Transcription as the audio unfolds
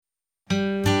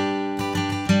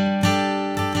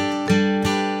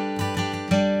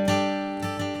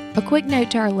A quick note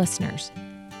to our listeners.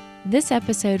 This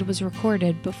episode was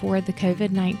recorded before the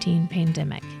COVID-19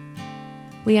 pandemic.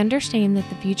 We understand that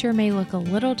the future may look a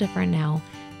little different now,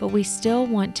 but we still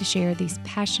want to share these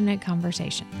passionate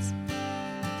conversations.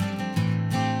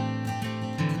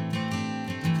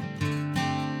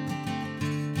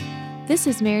 This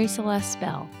is Mary Celeste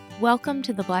Bell. Welcome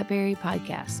to the Blackberry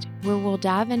Podcast, where we'll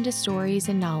dive into stories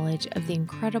and knowledge of the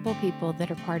incredible people that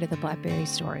are part of the Blackberry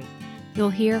story. You'll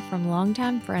hear from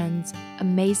longtime friends,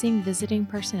 amazing visiting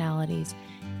personalities,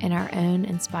 and our own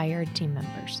inspired team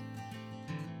members.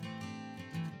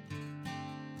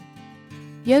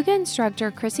 Yoga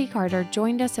instructor Chrissy Carter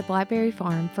joined us at Blackberry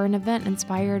Farm for an event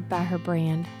inspired by her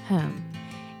brand, Home.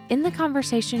 In the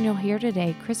conversation you'll hear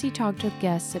today, Chrissy talked with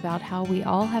guests about how we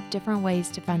all have different ways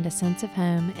to find a sense of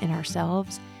home in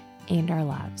ourselves and our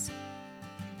lives.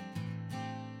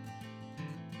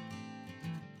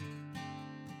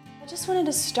 I just wanted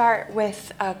to start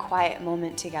with a quiet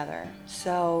moment together.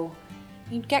 So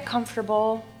you get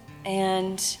comfortable,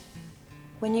 and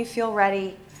when you feel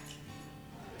ready,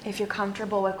 if you're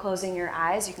comfortable with closing your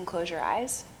eyes, you can close your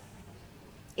eyes.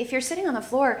 If you're sitting on the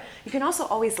floor, you can also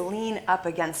always lean up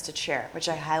against a chair, which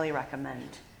I highly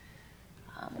recommend.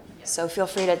 So feel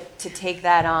free to take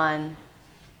that on.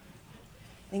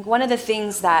 I think one of the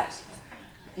things that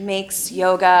makes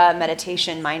yoga,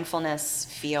 meditation, mindfulness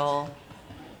feel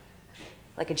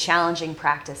like a challenging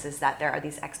practice is that there are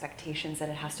these expectations that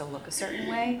it has to look a certain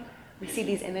way. We see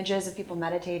these images of people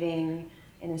meditating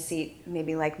in a seat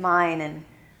maybe like mine, and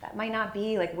that might not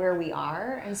be like where we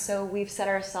are, and so we've set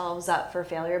ourselves up for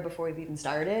failure before we've even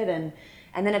started, and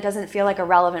then it doesn't feel like a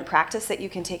relevant practice that you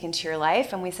can take into your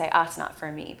life, and we say, it's not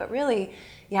for me. But really,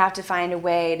 you have to find a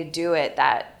way to do it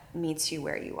that meets you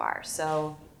where you are.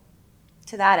 So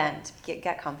to that end,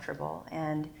 get comfortable.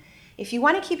 And if you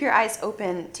want to keep your eyes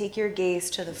open, take your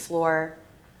gaze to the floor.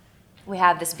 We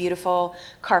have this beautiful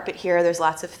carpet here. There's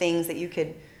lots of things that you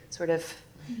could sort of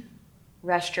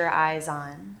rest your eyes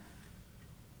on.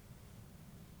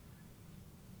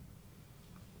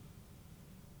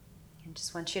 I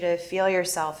just want you to feel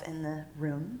yourself in the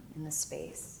room, in the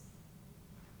space.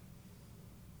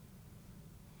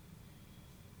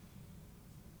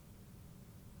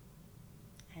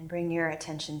 And bring your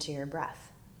attention to your breath.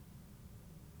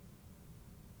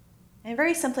 And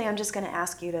very simply, I'm just going to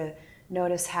ask you to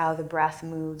notice how the breath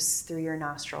moves through your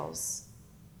nostrils.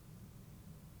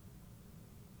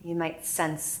 You might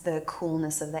sense the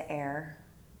coolness of the air.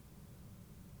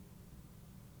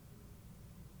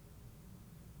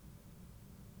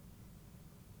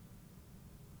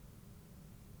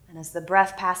 And as the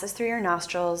breath passes through your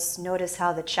nostrils, notice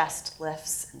how the chest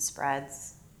lifts and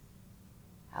spreads,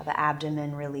 how the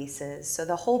abdomen releases. So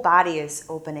the whole body is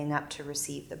opening up to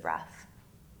receive the breath.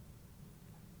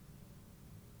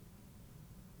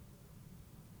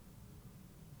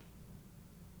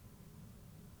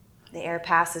 The air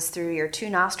passes through your two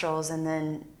nostrils and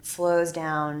then flows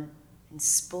down and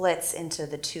splits into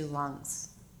the two lungs.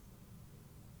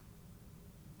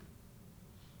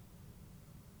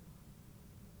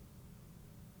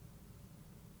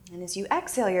 And as you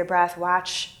exhale your breath,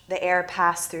 watch the air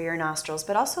pass through your nostrils,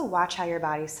 but also watch how your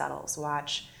body settles.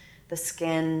 Watch the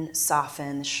skin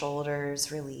soften, the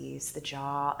shoulders release, the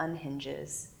jaw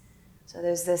unhinges. So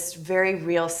there's this very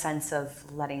real sense of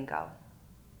letting go.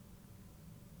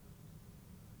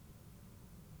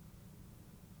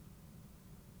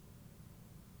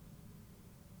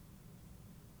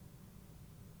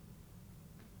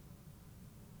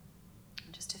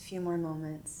 Just a few more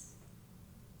moments.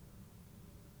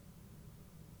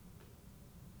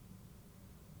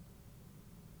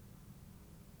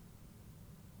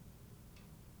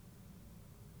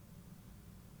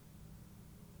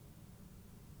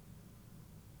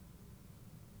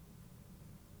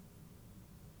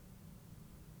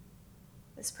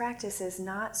 This practice is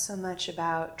not so much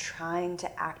about trying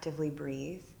to actively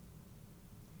breathe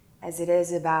as it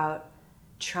is about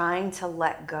trying to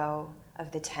let go of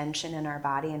the tension in our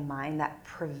body and mind that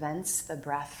prevents the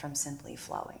breath from simply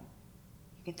flowing.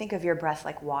 You can think of your breath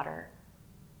like water,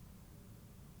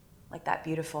 like that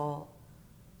beautiful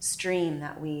stream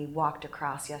that we walked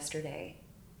across yesterday.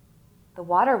 The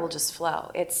water will just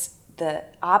flow. It's the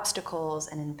obstacles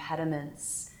and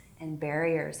impediments and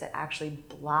barriers that actually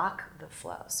block the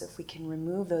flow. So if we can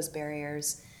remove those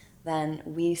barriers, then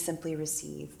we simply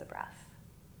receive the breath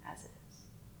as it is.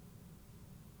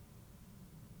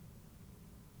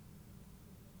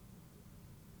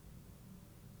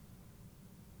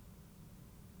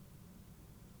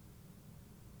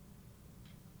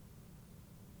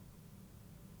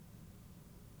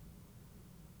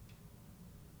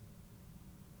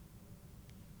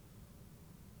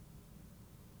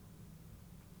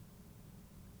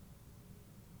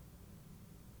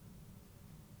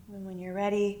 And when you're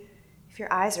ready, if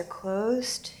your eyes are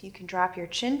closed, you can drop your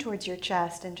chin towards your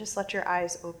chest and just let your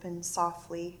eyes open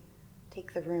softly.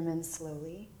 Take the room in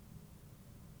slowly.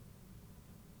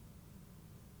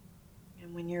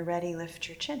 And when you're ready, lift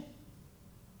your chin.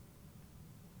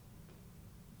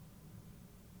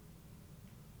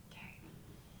 Okay.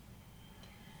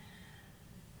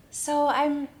 So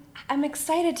I'm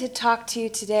excited to talk to you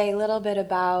today a little bit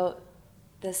about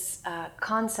this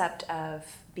concept of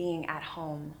being at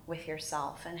home with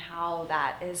yourself and how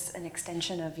that is an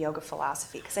extension of yoga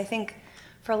philosophy. Because I think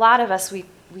for a lot of us, we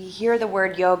hear the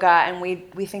word yoga and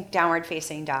we think downward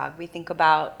facing dog. We think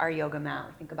about our yoga mat.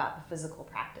 We think about the physical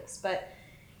practice. But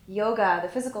yoga, the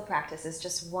physical practice, is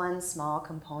just one small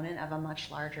component of a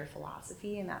much larger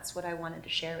philosophy, and that's what I wanted to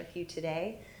share with you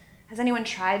today. Has anyone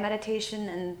tried meditation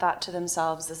and thought to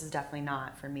themselves, this is definitely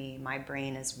not for me. My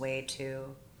brain is way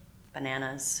too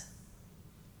bananas?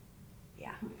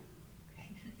 Yeah. Okay.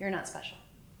 You're not special.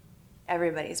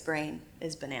 Everybody's brain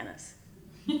is bananas.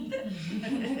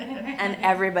 And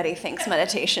everybody thinks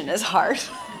meditation is hard.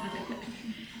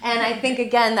 And I think,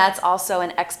 again, that's also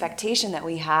an expectation that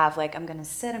we have, like, I'm going to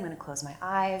sit, I'm going to close my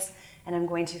eyes, and I'm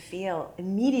going to feel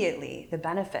immediately the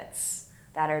benefits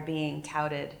that are being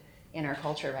touted in our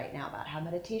culture right now about how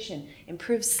meditation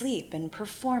improves sleep and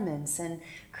performance and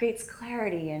creates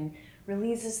clarity and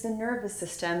releases the nervous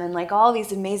system and like all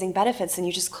these amazing benefits, and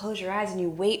you just close your eyes and you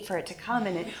wait for it to come,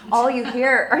 and all you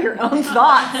hear are your own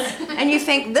thoughts, and you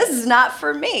think, this is not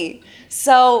for me.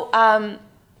 So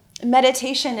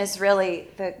meditation is really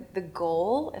the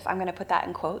goal, if I'm going to put that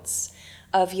in quotes,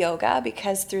 of yoga,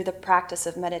 because through the practice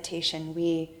of meditation,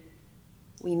 we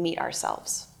meet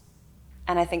ourselves.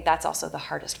 And I think that's also the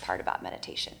hardest part about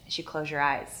meditation, is you close your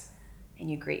eyes and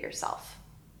you greet yourself,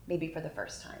 maybe for the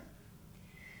first time.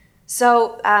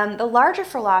 So the larger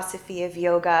philosophy of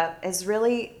yoga is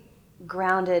really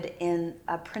grounded in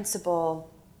a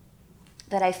principle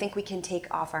that I think we can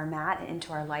take off our mat and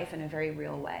into our life in a very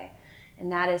real way, and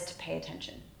that is to pay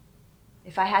attention.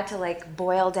 If I had to like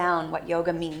boil down what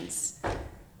yoga means,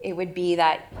 it would be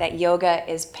that yoga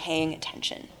is paying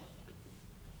attention.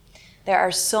 There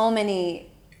are so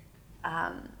many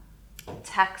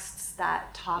texts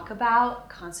that talk about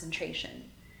concentration,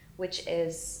 which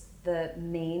is the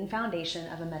main foundation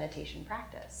of a meditation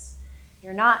practice.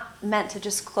 You're not meant to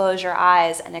just close your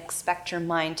eyes and expect your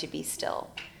mind to be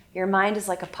still. Your mind is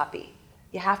like a puppy.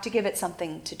 You have to give it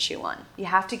something to chew on. You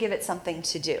have to give it something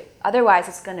to do. Otherwise,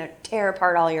 it's going to tear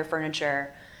apart all your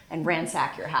furniture and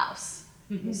ransack your house.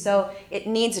 So it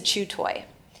needs a chew toy.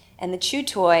 And the chew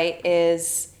toy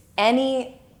is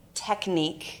any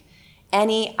technique,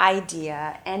 any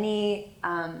idea, any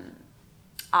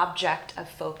object of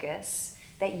focus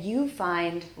that you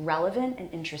find relevant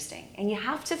and interesting. And you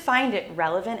have to find it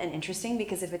relevant and interesting,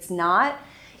 because if it's not,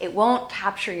 it won't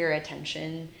capture your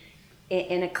attention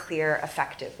in a clear,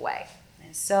 effective way.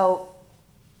 So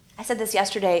I said this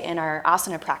yesterday in our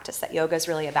asana practice, that yoga is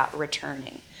really about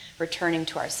returning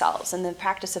to ourselves. And the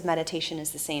practice of meditation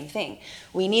is the same thing.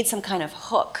 We need some kind of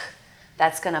hook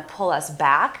that's going to pull us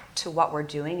back to what we're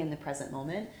doing in the present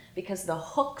moment, because the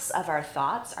hooks of our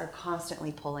thoughts are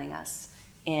constantly pulling us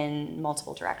in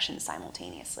multiple directions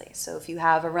simultaneously. So if you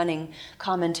have a running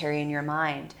commentary in your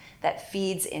mind that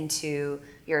feeds into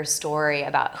your story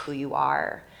about who you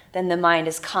are, then the mind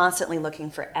is constantly looking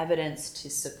for evidence to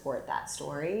support that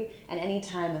story. And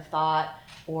anytime a thought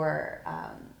or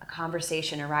a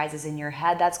conversation arises in your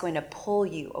head, that's going to pull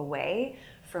you away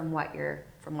from what you're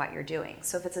doing.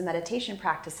 So if it's a meditation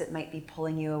practice, it might be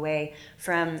pulling you away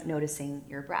from noticing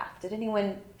your breath. Did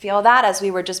anyone feel that as we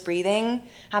were just breathing?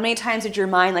 How many times did your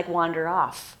mind like wander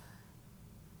off?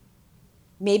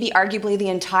 Maybe arguably the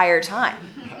entire time.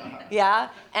 Yeah?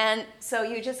 And so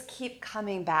you just keep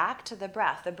coming back to the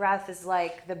breath. The breath is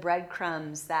like the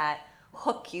breadcrumbs that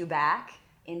hook you back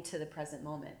into the present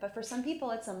moment. But for some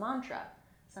people, it's a mantra,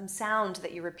 some sound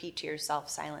that you repeat to yourself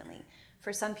silently.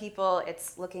 For some people,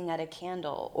 it's looking at a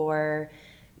candle or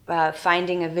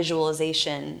finding a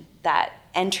visualization that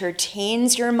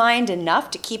entertains your mind enough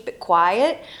to keep it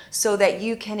quiet so that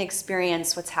you can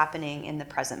experience what's happening in the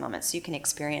present moment, so you can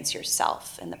experience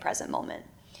yourself in the present moment.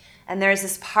 And there's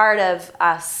this part of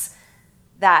us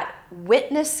that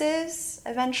witnesses.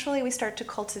 Eventually, we start to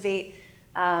cultivate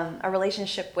a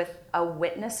relationship with a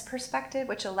witness perspective,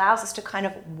 which allows us to kind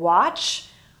of watch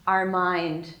our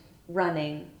mind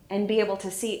running and be able to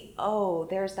see, oh,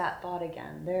 there's that thought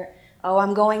again. Oh,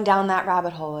 I'm going down that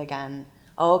rabbit hole again.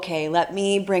 Okay, let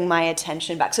me bring my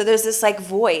attention back. So there's this like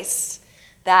voice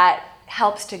that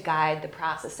helps to guide the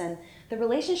process. And the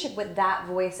relationship with that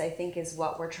voice, I think, is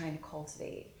what we're trying to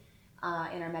cultivate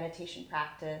in our meditation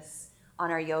practice on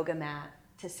our yoga mat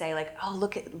to say like, oh,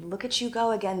 look at you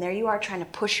go again. There you are trying to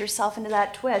push yourself into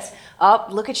that twist. Oh,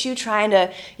 look at you trying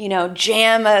to,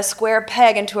 jam a square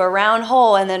peg into a round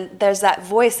hole. And then there's that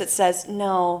voice that says,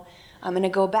 no, I'm going to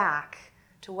go back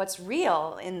to what's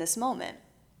real in this moment.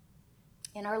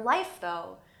 In our life,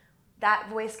 though, that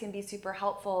voice can be super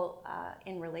helpful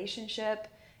in relationship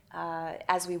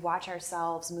as we watch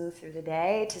ourselves move through the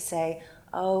day to say,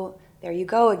 oh, there you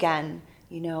go again.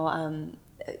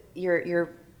 You're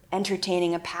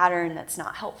entertaining a pattern that's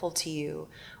not helpful to you,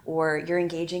 or you're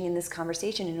engaging in this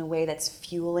conversation in a way that's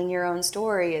fueling your own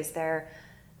story. Is there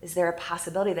a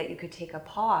possibility that you could take a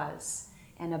pause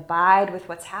and abide with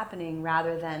what's happening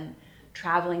rather than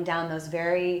traveling down those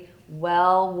very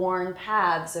well-worn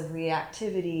paths of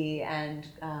reactivity and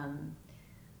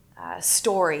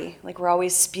story? Like, we're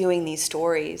always spewing these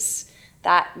stories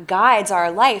that guides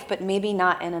our life, but maybe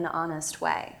not in an honest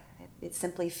way. It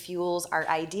simply fuels our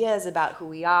ideas about who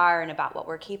we are and about what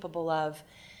we're capable of.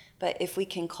 But if we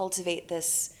can cultivate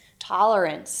this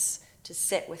tolerance to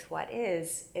sit with what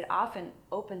is, it often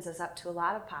opens us up to a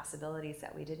lot of possibilities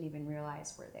that we didn't even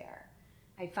realize were there.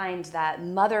 I find that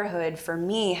motherhood for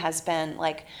me has been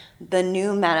like the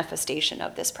new manifestation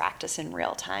of this practice in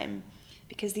real time,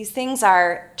 because these things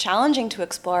are challenging to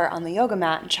explore on the yoga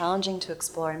mat and challenging to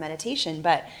explore in meditation.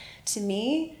 But to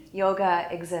me, yoga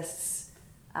exists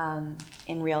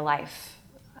in real life.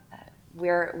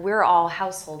 We're all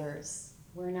householders.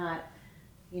 We're not,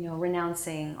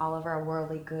 renouncing all of our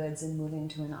worldly goods and moving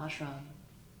to an ashram.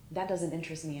 That doesn't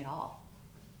interest me at all.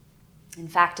 In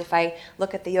fact, if I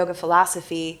look at the yoga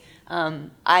philosophy,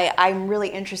 I'm really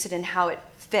interested in how it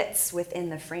fits within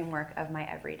the framework of my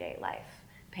everyday life.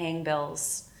 Paying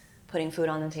bills, putting food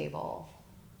on the table,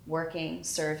 working,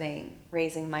 serving,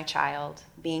 raising my child,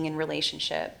 being in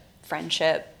relationship,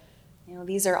 friendship.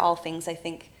 These are all things I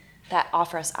think that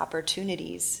offer us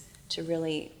opportunities to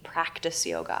really practice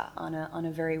yoga on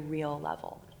a very real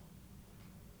level.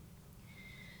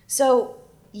 So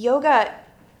yoga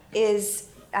is,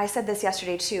 I said this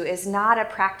yesterday too, is not a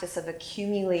practice of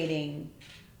accumulating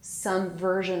some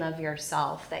version of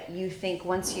yourself that you think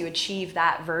once you achieve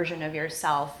that version of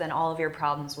yourself, then all of your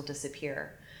problems will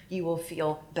disappear. You will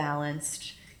feel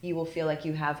balanced. You will feel like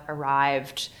you have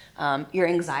arrived. Your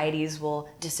anxieties will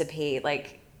dissipate.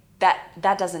 Like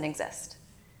that doesn't exist.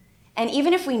 And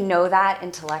even if we know that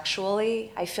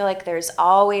intellectually, I feel like there's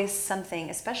always something,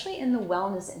 especially in the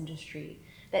wellness industry,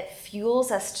 that fuels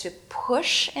us to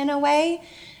push in a way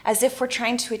as if we're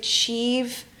trying to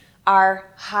achieve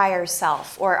our higher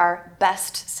self or our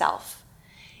best self.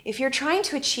 If you're trying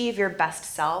to achieve your best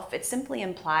self, it simply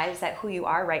implies that who you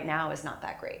are right now is not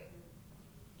that great.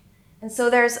 And so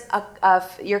there's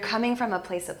you're coming from a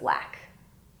place of lack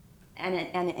and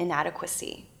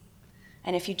inadequacy.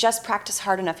 And if you just practice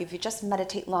hard enough, if you just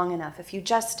meditate long enough, if you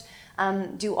just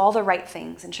do all the right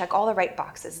things and check all the right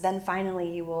boxes, then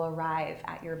finally you will arrive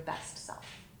at your best self.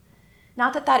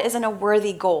 Not that that isn't a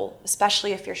worthy goal,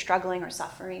 especially if you're struggling or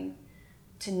suffering,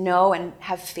 to know and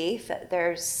have faith that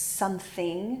there's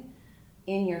something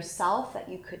in yourself that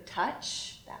you could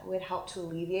touch that would help to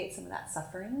alleviate some of that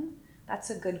suffering.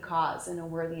 That's a good cause and a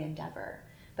worthy endeavor.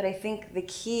 But I think the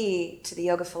key to the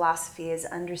yoga philosophy is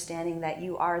understanding that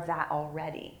you are that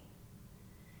already.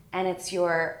 And it's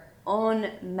your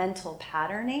own mental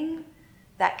patterning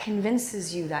that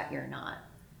convinces you that you're not.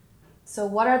 So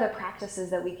what are the practices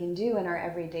that we can do in our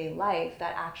everyday life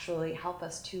that actually help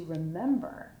us to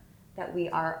remember that we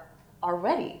are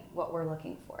already what we're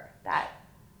looking for? That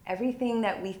everything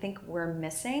that we think we're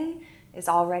missing is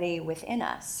already within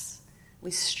us.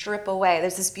 We strip away.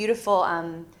 There's this beautiful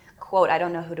quote, I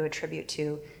don't know who to attribute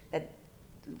to, that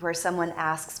where someone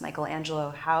asks Michelangelo,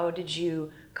 how did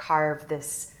you carve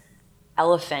this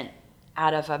elephant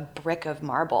out of a brick of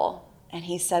marble? And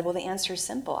he said, well, the answer is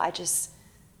simple. I just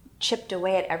chipped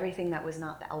away at everything that was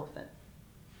not the elephant.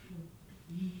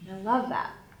 I love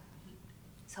that.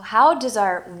 So how does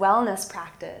our wellness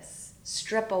practice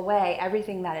strip away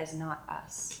everything that is not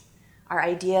us? Our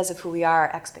ideas of who we are,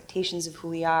 our expectations of who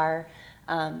we are,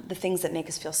 the things that make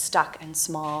us feel stuck and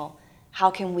small. How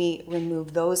can we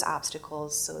remove those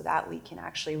obstacles so that we can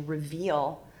actually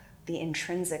reveal the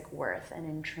intrinsic worth and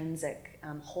intrinsic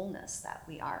wholeness that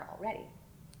we are already?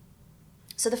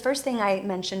 So the first thing I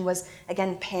mentioned was,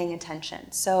 again, paying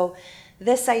attention. So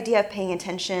this idea of paying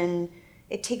attention,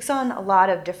 it takes on a lot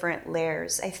of different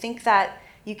layers. I think that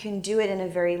you can do it in a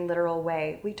very literal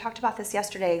way. We talked about this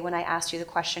yesterday when I asked you the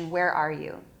question, where are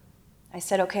you? I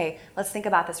said, okay, let's think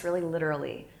about this really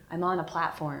literally. I'm on a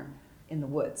platform in the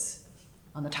woods,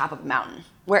 on the top of a mountain.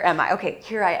 Where am I? Okay,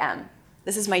 here I am.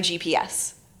 This is my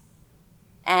GPS.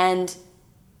 And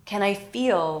Can I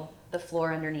feel the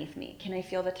floor underneath me? Can I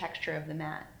feel the texture of the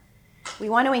mat? We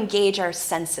want to engage our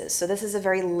senses. So this is a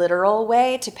very literal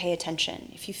way to pay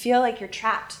attention. If you feel like you're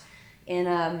trapped in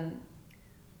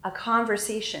a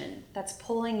conversation that's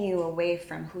pulling you away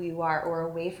from who you are or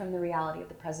away from the reality of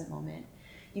the present moment,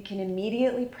 you can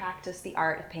immediately practice the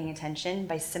art of paying attention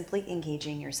by simply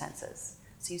engaging your senses.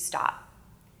 So you stop,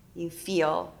 you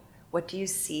feel, what do you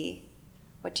see?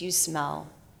 What do you smell?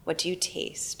 What do you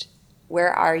taste?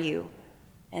 Where are you?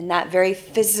 And that very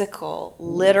physical,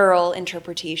 literal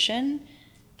interpretation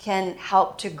can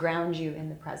help to ground you in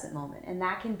the present moment. And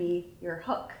that can be your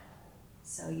hook.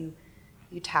 So you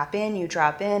tap in, you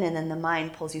drop in, and then the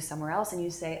mind pulls you somewhere else, and you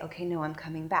say, okay, no, I'm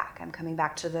coming back. I'm coming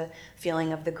back to the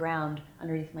feeling of the ground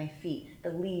underneath my feet,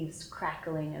 the leaves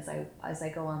crackling as I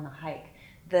go on the hike,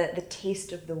 the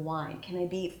taste of the wine. Can I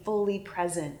be fully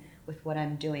present with what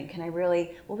I'm doing? Can I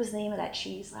really, what was the name of that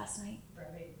cheese last night?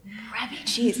 Brebbi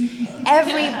cheese.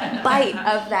 Every bite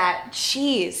of that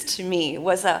cheese to me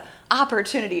was an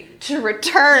opportunity to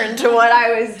return to what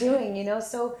I was doing,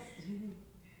 So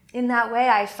in that way,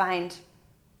 I find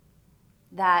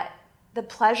that the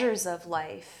pleasures of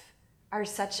life are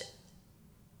such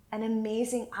an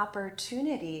amazing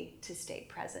opportunity to stay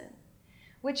present,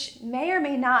 which may or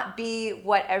may not be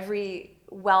what every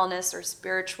wellness or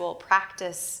spiritual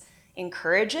practice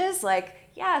encourages. Like,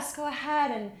 yes, go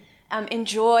ahead and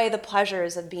enjoy the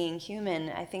pleasures of being human.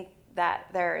 I think that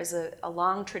there is a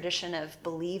long tradition of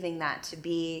believing that to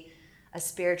be a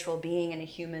spiritual being in a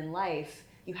human life,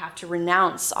 you have to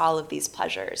renounce all of these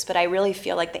pleasures. But I really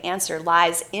feel like the answer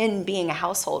lies in being a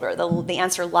householder. The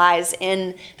answer lies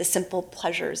in the simple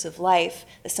pleasures of life,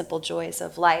 the simple joys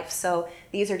of life. So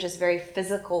these are just very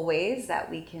physical ways that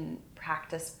we can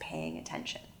practice paying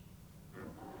attention.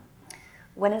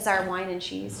 When is our wine and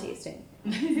cheese tasting?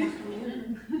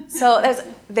 So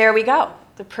there we go.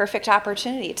 The perfect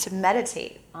opportunity to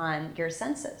meditate on your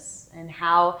senses and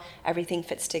how everything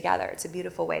fits together. It's a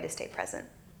beautiful way to stay present.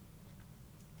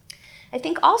 I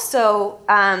think also,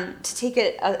 to take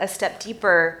it a step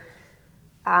deeper,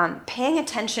 paying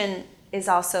attention is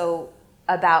also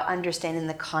about understanding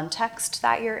the context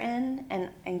that you're in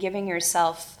and giving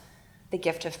yourself the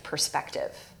gift of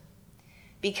perspective.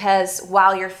 Because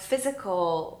while your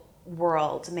physical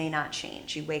world may not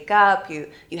change, you wake up, you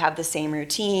have the same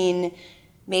routine,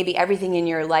 maybe everything in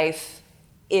your life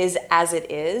is as it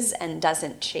is and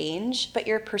doesn't change, but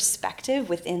your perspective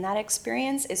within that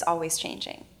experience is always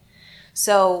changing.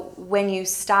 So when you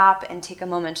stop and take a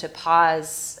moment to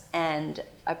pause and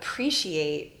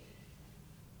appreciate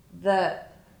the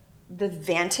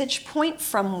vantage point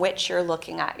from which you're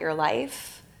looking at your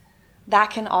life,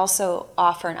 that can also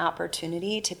offer an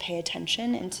opportunity to pay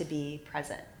attention and to be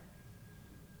present.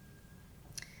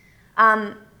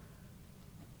 I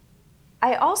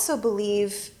also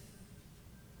believe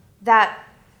that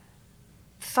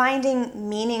finding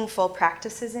meaningful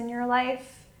practices in your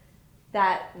life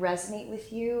that resonate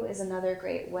with you is another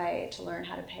great way to learn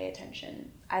how to pay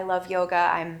attention. I love yoga.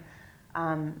 I'm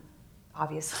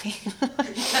obviously,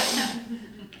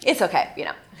 it's okay,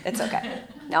 it's okay.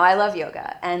 No, I love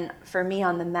yoga. And for me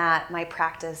on the mat, my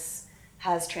practice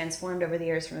has transformed over the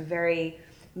years from a very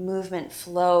movement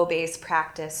flow-based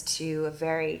practice to a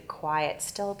very quiet,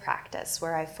 still practice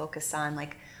where I focus on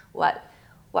like what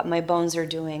my bones are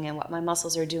doing and what my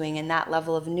muscles are doing, and that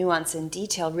level of nuance and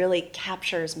detail really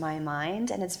captures my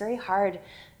mind. And it's very hard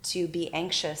to be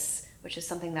anxious, which is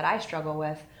something that I struggle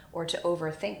with, or to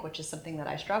overthink, which is something that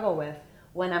I struggle with,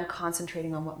 when I'm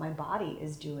concentrating on what my body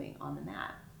is doing on the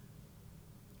mat.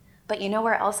 But you know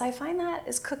where else I find that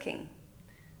is cooking.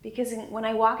 Because when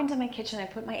I walk into my kitchen, I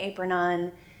put my apron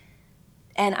on,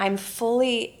 and I'm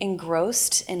fully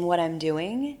engrossed in what I'm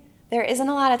doing, there isn't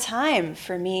a lot of time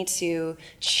for me to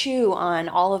chew on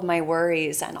all of my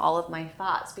worries and all of my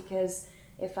thoughts, because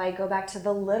if I go back to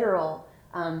the literal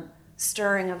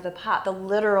stirring of the pot, the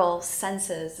literal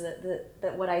senses,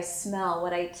 that what I smell,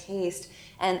 what I taste,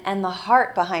 and the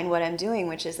heart behind what I'm doing,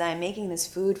 which is that I'm making this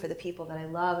food for the people that I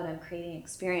love, and I'm creating an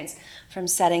experience from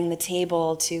setting the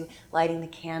table to lighting the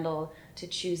candle to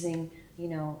choosing,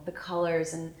 the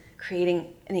colors and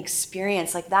creating an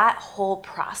experience. Like that whole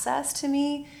process to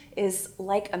me is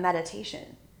like a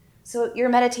meditation. So your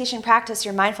meditation practice,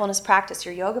 your mindfulness practice,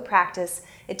 your yoga practice,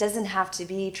 it doesn't have to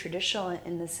be traditional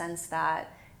in the sense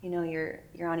that,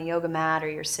 you're on a yoga mat or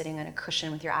you're sitting on a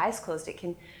cushion with your eyes closed. It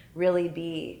can really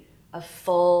be a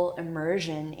full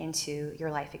immersion into your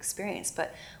life experience.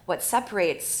 But what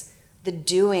separates the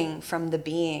doing from the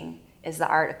being is the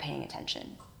art of paying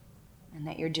attention, and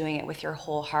that you're doing it with your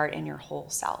whole heart and your whole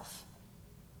self.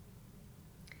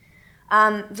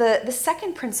 The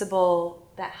second principle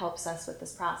that helps us with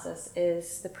this process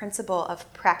is the principle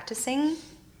of practicing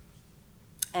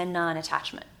and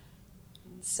non-attachment.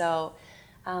 So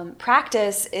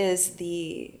practice is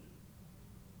the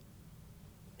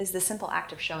simple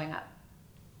act of showing up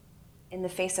in the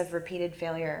face of repeated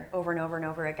failure over and over and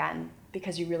over again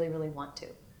because you really, really want to.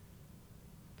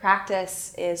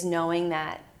 Practice is knowing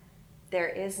that there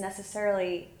is not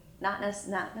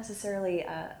necessarily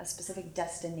a specific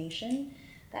destination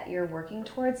that you're working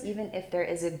towards, even if there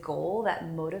is a goal that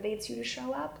motivates you to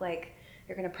show up. Like,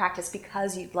 you're going to practice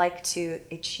because you'd like to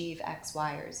achieve X,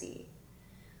 Y, or Z.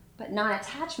 But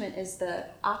non-attachment is the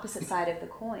opposite side of the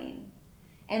coin.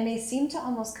 And they seem to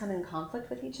almost come in conflict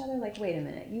with each other. Like, wait a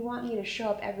minute, you want me to show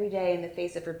up every day in the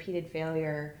face of repeated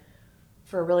failure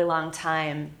for a really long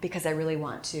time because I really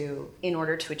want to, in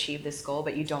order to achieve this goal,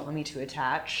 but you don't want me to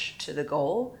attach to the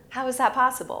goal? How is that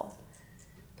possible?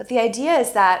 But the idea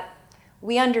is that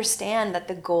we understand that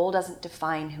the goal doesn't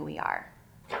define who we are.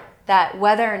 That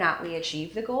whether or not we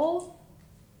achieve the goal,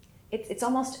 it's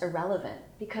almost irrelevant,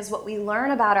 because what we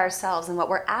learn about ourselves and what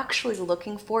we're actually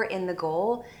looking for in the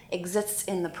goal exists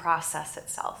in the process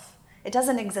itself. It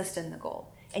doesn't exist in the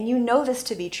goal. And you know this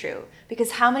to be true,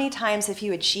 because how many times have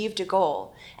you achieved a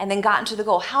goal and then gotten to the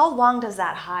goal? How long does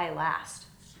that high last?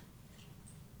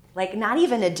 Like, not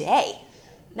even a day.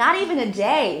 Not even a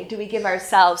day do we give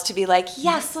ourselves to be like,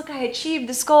 yes, look, I achieved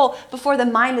this goal, before the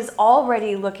mind is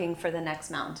already looking for the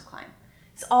next mountain to climb.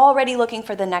 It's already looking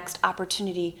for the next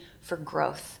opportunity for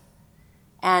growth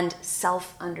and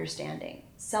self-understanding.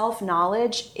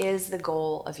 Self-knowledge is the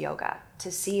goal of yoga,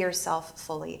 to see yourself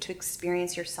fully, to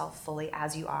experience yourself fully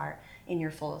as you are in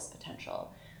your fullest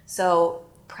potential. So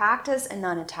practice and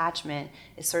non-attachment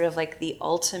is sort of like the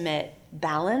ultimate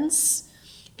balance,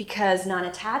 because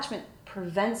non-attachment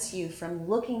prevents you from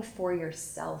looking for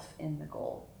yourself in the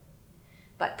goal.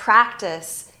 But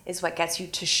practice is what gets you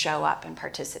to show up and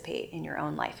participate in your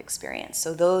own life experience.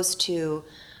 So those two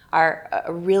are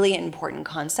a really important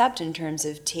concept in terms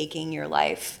of taking your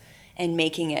life and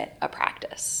making it a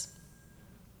practice.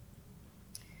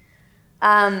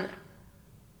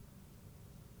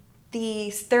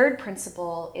 The third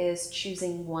principle is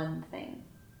choosing one thing.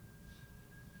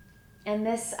 And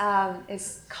this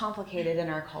is complicated in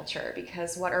our culture,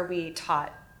 because what are we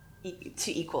taught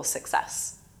to equal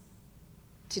success?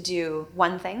 To do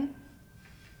one thing?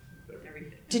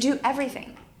 Everything. To do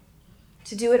everything.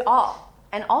 To do it all.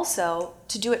 And also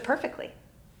to do it perfectly.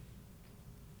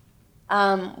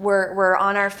 We're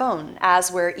on our phone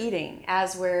as we're eating,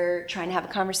 as we're trying to have a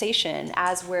conversation,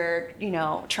 as we're,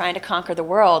 trying to conquer the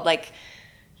world. Like,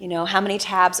 how many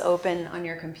tabs open on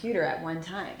your computer at one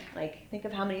time? Like, think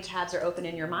of how many tabs are open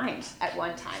in your mind at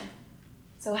one time.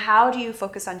 So how do you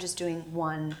focus on just doing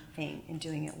one thing and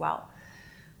doing it well?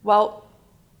 Well,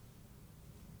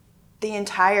 the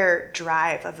entire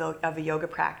drive of a yoga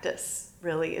practice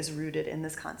really is rooted in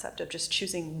this concept of just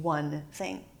choosing one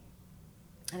thing.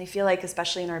 And I feel like,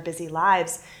 especially in our busy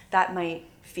lives, that might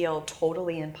feel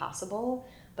totally impossible,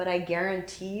 but I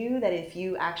guarantee you that if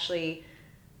you actually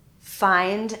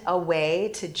find a way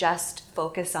to just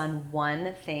focus on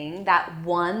one thing, that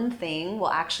one thing will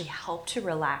actually help to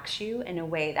relax you in a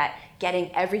way that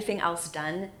getting everything else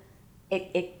done,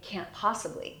 it can't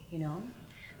possibly,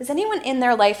 Does anyone in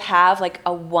their life have like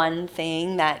a one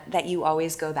thing that you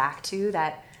always go back to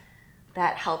that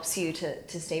helps you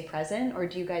to stay present? Or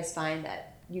do you guys find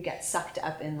that you get sucked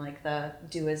up in like the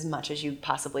do as much as you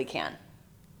possibly can?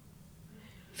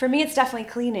 For me, it's definitely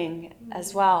cleaning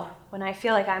as well. When I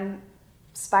feel like I'm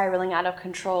spiraling out of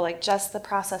control, like just the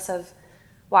process of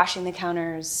washing the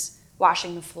counters,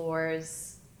 washing the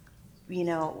floors,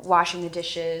 washing the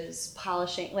dishes,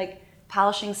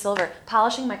 polishing silver,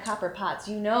 polishing my copper pots.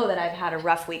 You know that I've had a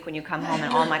rough week when you come home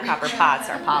and all my copper pots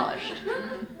are polished.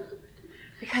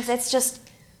 Because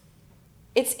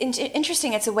it's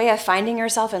interesting. It's a way of finding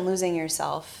yourself and losing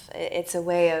yourself. It's a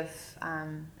way of,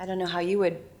 I don't know how you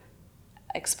would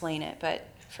explain it, but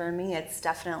for me, it's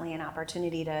definitely an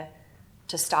opportunity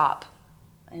to stop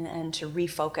and to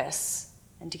refocus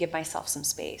and to give myself some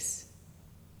space.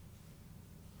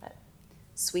 But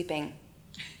sweeping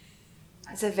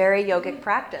is a very yogic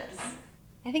practice.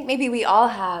 I think maybe we all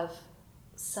have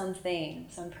some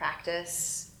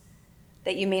practice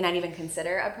that you may not even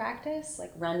consider a practice,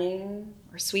 like running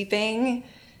or sweeping,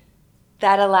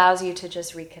 that allows you to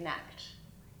just reconnect.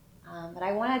 But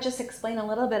I want to just explain a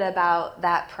little bit about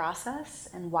that process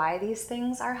and why these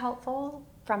things are helpful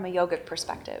from a yogic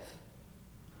perspective.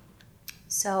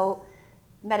 So,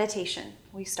 meditation.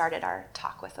 We started our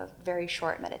talk with a very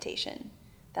short meditation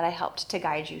that I helped to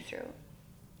guide you through.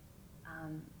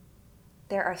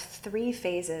 There are 3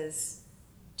 phases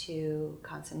to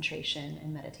concentration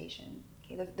and meditation.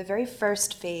 Okay, the very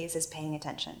first phase is paying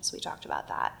attention. So we talked about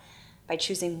that by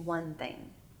choosing one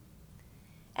thing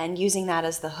and using that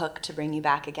as the hook to bring you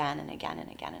back again and again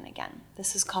and again and again.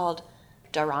 This is called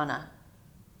dharana.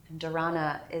 And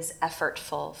dharana is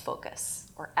effortful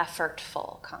focus or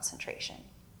effortful concentration.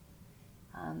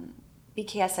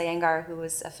 BKS Iyengar, who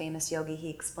was a famous yogi, he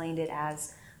explained it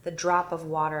as the drop of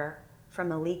water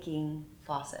from a leaking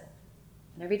faucet.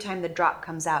 And every time the drop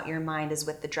comes out, your mind is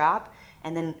with the drop,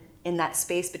 and then in that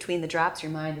space between the drops,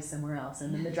 your mind is somewhere else.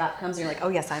 And then the drop comes and you're like, oh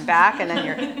yes, I'm back, and then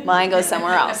your mind goes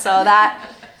somewhere else. So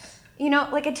that,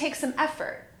 like it takes some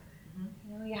effort.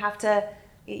 You have to,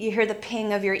 you hear the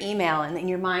ping of your email, and then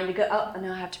your mind, you go, oh,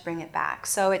 no, I have to bring it back.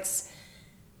 So it's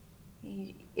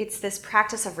this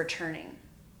practice of returning.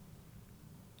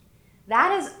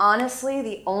 That is honestly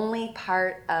the only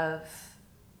part of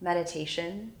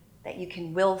meditation that you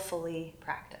can willfully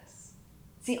practice.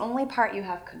 It's the only part you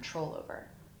have control over,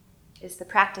 is the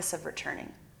practice of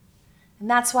returning. And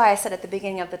that's why I said at the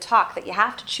beginning of the talk that you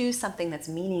have to choose something that's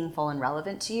meaningful and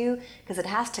relevant to you, because it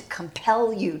has to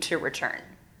compel you to return.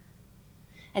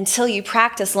 Until you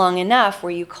practice long enough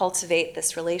where you cultivate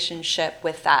this relationship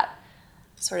with that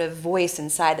sort of voice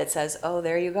inside that says, oh,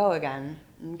 there you go again.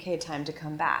 Okay, time to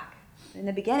come back. In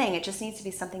the beginning, it just needs to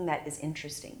be something that is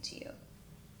interesting to you.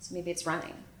 So maybe it's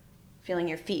running, feeling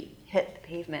your feet hit the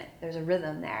pavement. There's a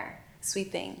rhythm there,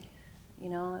 sweeping.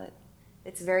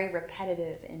 It's very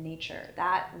repetitive in nature.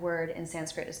 That word in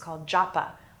Sanskrit is called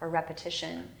japa, or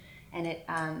repetition. And it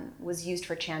was used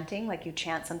for chanting, like you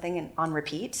chant something on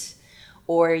repeat.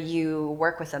 Or you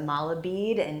work with a mala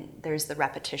bead and there's the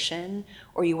repetition.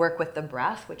 Or you work with the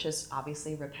breath, which is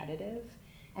obviously repetitive.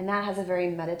 And that has a very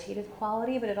meditative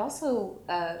quality, but it also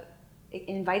it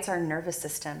invites our nervous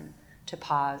system to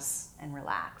pause and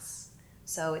relax.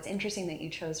 So it's interesting that you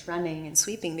chose running and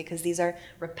sweeping, because these are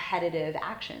repetitive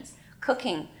actions.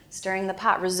 Cooking, stirring the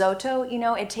pot, risotto,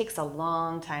 it takes a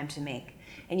long time to make.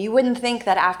 And you wouldn't think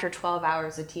that after 12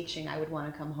 hours of teaching, I would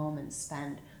want to come home and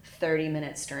spend 30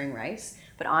 minutes stirring rice.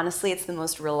 But honestly, it's the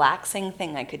most relaxing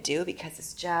thing I could do, because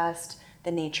it's just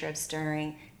the nature of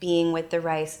stirring, being with the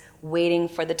rice, waiting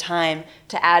for the time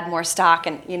to add more stock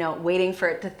and, waiting for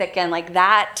it to thicken. Like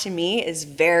that, to me, is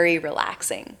very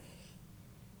relaxing.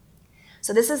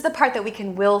 So this is the part that we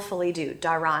can willfully do,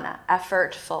 dharana,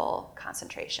 effortful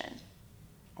concentration.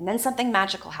 And then something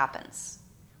magical happens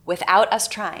without us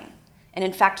trying. And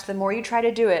in fact, the more you try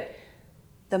to do it,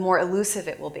 the more elusive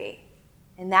it will be.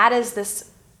 And that is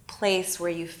this place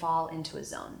where you fall into a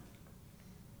zone,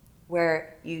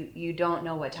 where you don't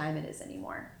know what time it is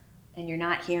anymore, and you're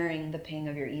not hearing the ping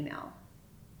of your email.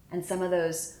 And some of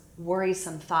those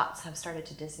worrisome thoughts have started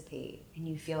to dissipate, and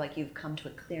you feel like you've come to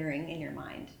a clearing in your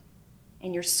mind.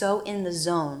 And you're so in the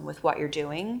zone with what you're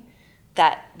doing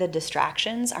that the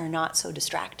distractions are not so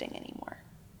distracting anymore.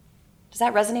 Does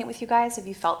that resonate with you guys? Have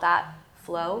you felt that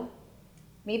flow?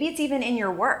 Maybe it's even in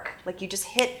your work. Like you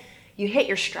hit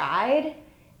your stride,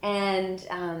 and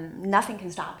nothing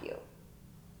can stop you.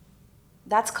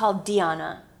 That's called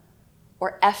dhyana,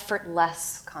 or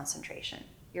effortless concentration.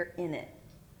 You're in it.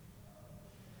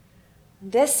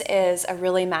 This is a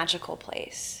really magical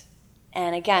place.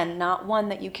 And again, not one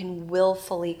that you can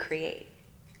willfully create.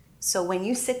 So when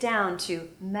you sit down to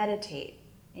meditate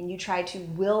and you try to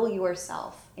will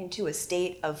yourself into a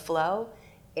state of flow,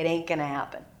 it ain't gonna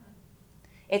happen.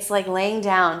 It's like laying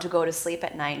down to go to sleep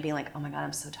at night and being like, oh my God,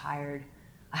 I'm so tired.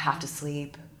 I have to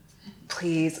sleep.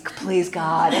 Please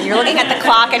God. And you're looking at the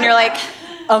clock and you're like,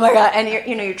 oh my God. And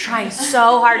you're trying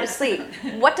so hard to sleep.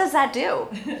 What does that do?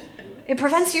 It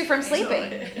prevents you from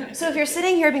sleeping. So if you're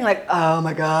sitting here being like, oh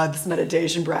my God, this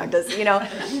meditation practice,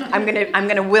 I'm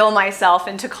gonna will myself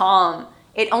into calm.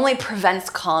 It only prevents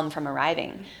calm from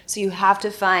arriving. So you have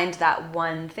to find that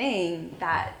one thing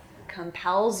that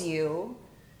compels you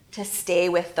to stay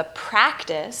with the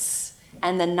practice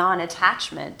and the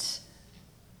non-attachment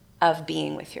of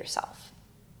being with yourself.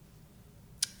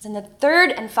 And the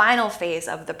third and final phase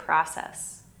of the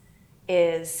process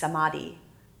is samadhi.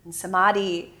 And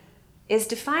samadhi is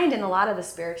defined in a lot of the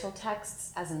spiritual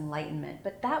texts as enlightenment.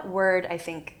 But that word, I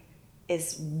think,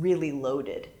 is really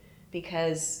loaded,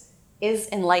 because is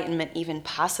enlightenment even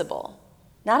possible?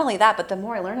 Not only that, but the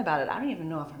more I learn about it, I don't even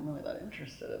know if I'm really that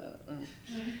interested in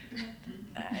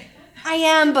it. I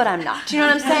am, but I'm not. Do you know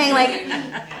what I'm saying? Like,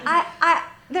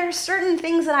 there are certain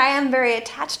things that I am very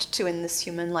attached to in this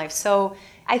human life. So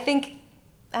I think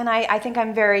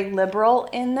I'm very liberal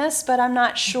in this, but I'm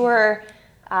not sure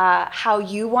how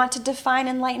you want to define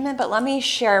enlightenment. But let me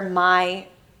share my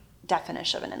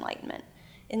definition of an enlightenment.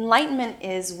 Enlightenment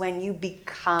is when you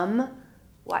become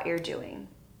what you're doing.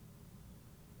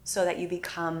 so that you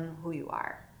become who you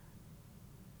are.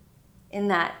 In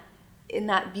that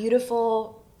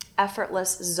beautiful,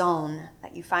 effortless zone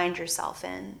that you find yourself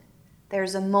in,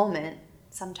 there's a moment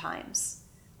sometimes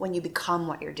when you become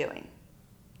what you're doing.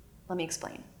 Let me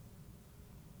explain.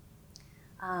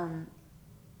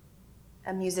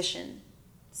 A musician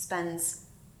spends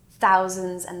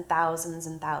thousands and thousands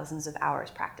and thousands of hours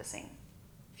practicing.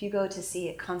 If you go to see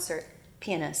a concert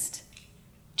pianist,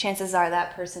 chances are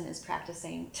that person is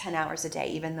practicing 10 hours a day,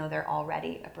 even though they're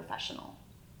already a professional,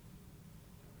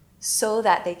 so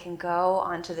that they can go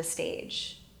onto the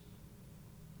stage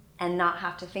and not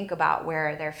have to think about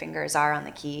where their fingers are on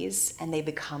the keys, and they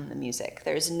become the music.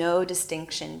 There's no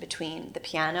distinction between the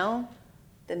piano,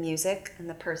 the music, and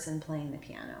the person playing the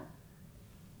piano.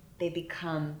 They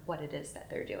become what it is that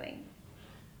they're doing.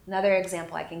 Another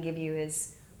example I can give you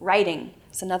is writing.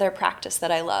 It's another practice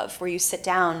that I love, where you sit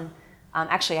down.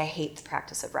 Actually, I hate the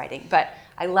practice of writing, but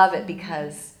I love it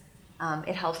because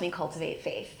it helps me cultivate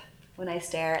faith. When I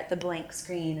stare at the blank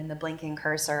screen and the blinking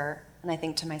cursor, and I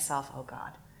think to myself, oh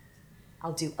God,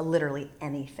 I'll do literally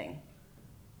anything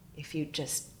if you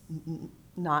just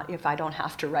if I don't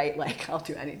have to write, like I'll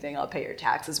do anything, I'll pay your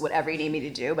taxes, whatever you need me to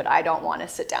do, but I don't want to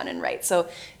sit down and write. So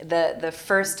the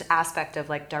first aspect of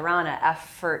like dharana,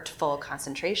 effortful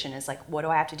concentration, is like, what do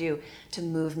I have to do to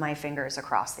move my fingers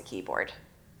across the keyboard?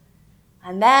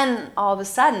 And then all of a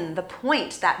sudden, the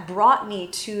point that brought me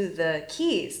to the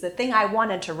keys, the thing I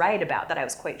wanted to write about that I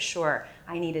was quite sure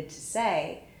I needed to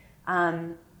say,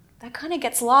 that kind of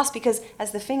gets lost, because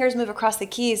as the fingers move across the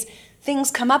keys,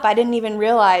 things come up I didn't even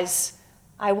realize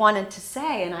I wanted to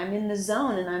say, and I'm in the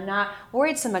zone, and I'm not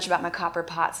worried so much about my copper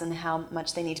pots and how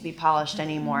much they need to be polished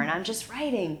anymore, and I'm just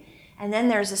writing. And then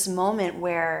there's this moment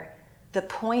where the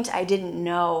point I didn't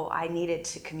know I needed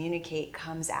to communicate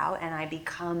comes out, and I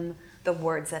become the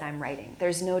words that I'm writing.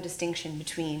 There's no distinction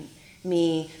between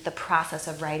me, the process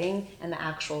of writing, and the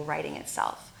actual writing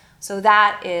itself. So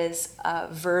that is a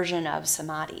version of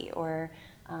samadhi, or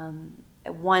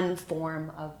one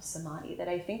form of samadhi that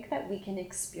I think that we can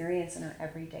experience in our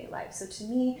everyday life. So to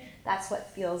me, that's what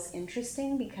feels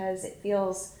interesting, because it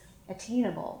feels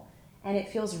attainable and it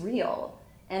feels real.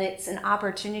 And it's an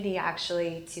opportunity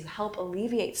actually to help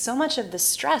alleviate so much of the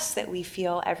stress that we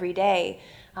feel every day,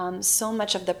 so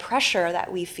much of the pressure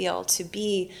that we feel to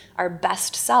be our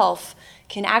best self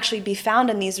can actually be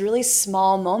found in these really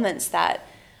small moments that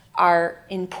are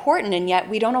important, and yet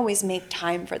we don't always make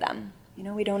time for them. You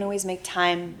know, we don't always make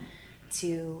time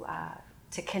to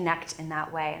connect in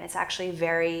that way, and it's actually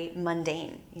very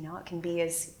mundane. You know, it can be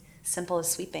as simple as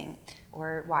sweeping,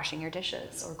 or washing your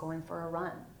dishes, or going for a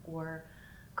run, or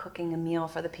cooking a meal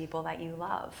for the people that you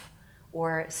love,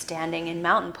 or standing in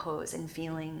mountain pose and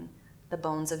feeling the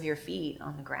bones of your feet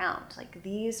on the ground. Like,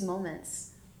 these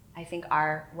moments, I think,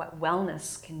 are what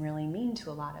wellness can really mean to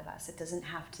a lot of us. It doesn't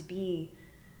have to be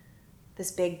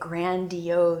this big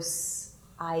grandiose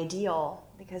ideal,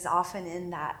 because often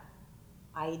in that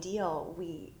ideal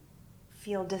we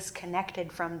feel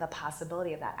disconnected from the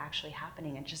possibility of that actually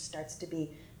happening. It just starts to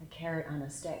be a carrot on a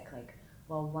stick, like,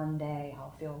 well, one day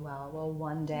I'll feel well, well,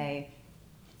 one day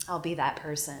I'll be that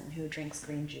person who drinks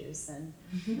green juice and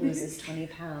loses 20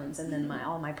 pounds, and then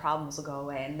all my problems will go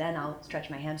away, and then I'll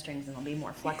stretch my hamstrings and I'll be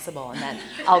more flexible, and then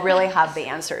I'll really have the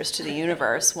answers to the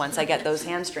universe once I get those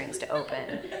hamstrings to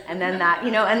open. And then that, you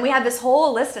know, and we have this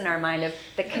whole list in our mind of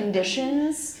the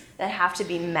conditions that have to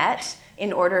be met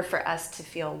in order for us to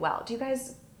feel well.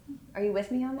 Are you with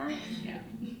me on that? Yeah.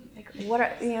 What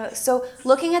are, you know, so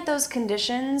looking at those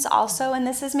conditions also, and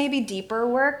this is maybe deeper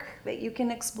work that you can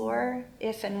explore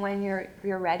if and when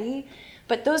you're ready,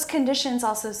 but those conditions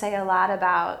also say a lot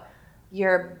about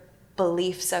your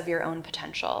beliefs of your own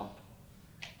potential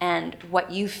and what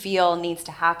you feel needs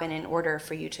to happen in order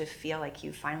for you to feel like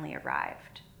you finally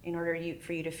arrived, in order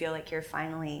for you to feel like you're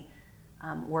finally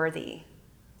worthy.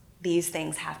 These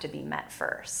things have to be met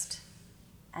first,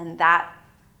 and that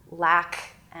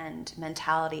lack and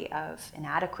mentality of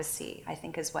inadequacy, I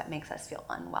think, is what makes us feel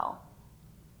unwell.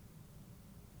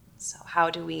 So how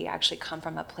do we actually come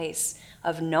from a place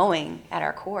of knowing at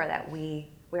our core that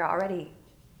we're already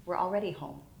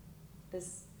home?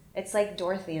 It's like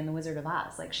Dorothy in The Wizard of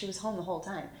Oz. Like, she was home the whole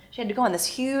time. She had to go on this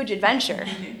huge adventure,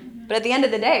 but at the end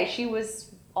of the day, she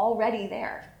was already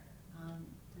there.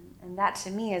 And that, to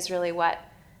me, is really what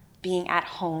being at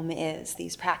home is.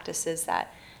 These practices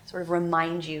that sort of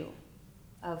remind you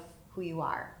of who you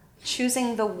are.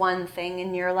 Choosing the one thing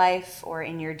in your life or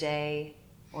in your day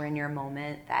or in your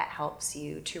moment that helps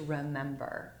you to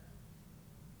remember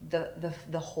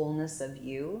the wholeness of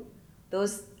you.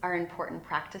 Those are important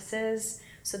practices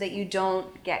so that you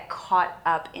don't get caught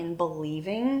up in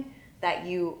believing that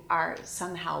you are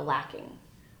somehow lacking,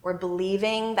 or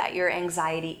believing that your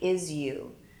anxiety is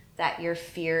you, that your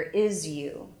fear is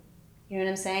you. You know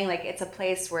what I'm saying? Like, it's a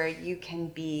place where you can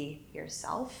be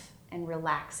yourself and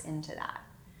relax into that.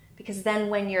 Because then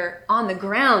when you're on the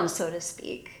ground, so to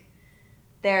speak,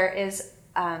 there is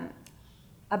a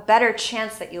better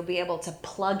chance that you'll be able to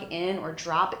plug in or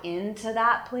drop into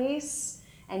that place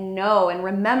and know and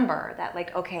remember that,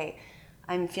 like, okay,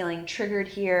 I'm feeling triggered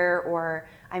here, or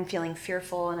I'm feeling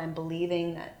fearful and I'm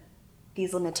believing that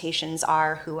these limitations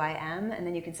are who I am. And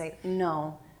then you can say,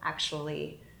 no,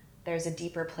 actually, there's a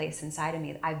deeper place inside of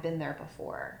me. I've been there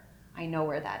before. I know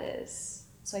where that is.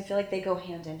 So I feel like they go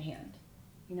hand in hand.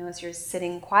 You know, as you're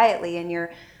sitting quietly and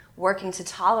you're working to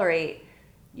tolerate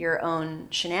your own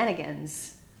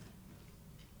shenanigans,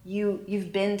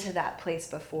 you've been to that place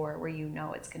before where you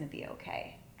know it's going to be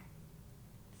okay.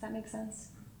 Does that make sense?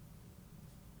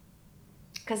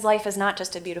 Because life is not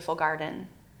just a beautiful garden,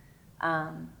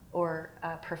 or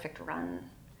a perfect run,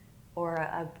 or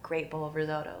a great bowl of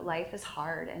risotto. Life is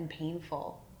hard and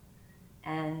painful,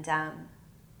 and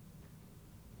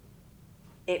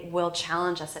it will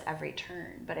challenge us at every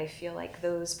turn. But I feel like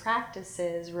those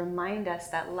practices remind us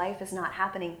that life is not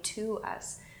happening to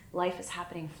us. Life is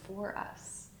happening for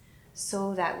us,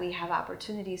 so that we have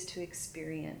opportunities to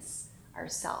experience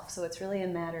ourselves. So it's really a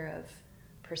matter of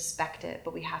perspective,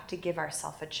 but we have to give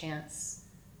ourselves a chance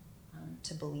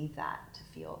to believe that, to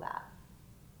feel that.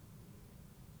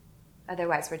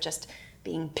 Otherwise, we're just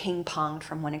being ping-ponged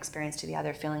from one experience to the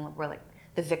other, feeling like we're like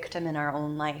the victim in our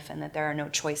own life and that there are no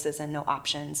choices and no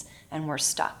options and we're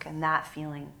stuck. And that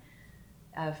feeling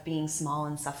of being small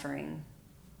and suffering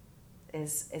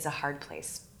is a hard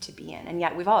place to be in. And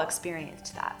yet we've all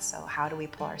experienced that. So how do we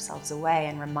pull ourselves away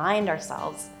and remind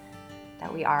ourselves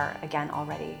that we are, again,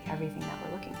 already everything that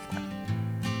we're looking for?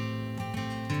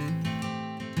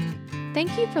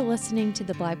 Thank you for listening to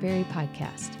the Blackberry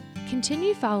Podcast.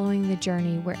 Continue following the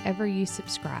journey wherever you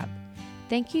subscribe.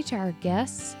 Thank you to our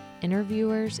guests,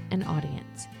 interviewers, and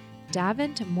audience. Dive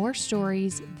into more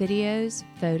stories, videos,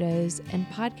 photos, and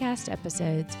podcast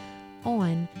episodes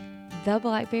on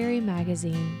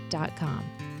theblackberrymagazine.com.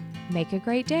 Make a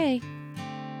great day.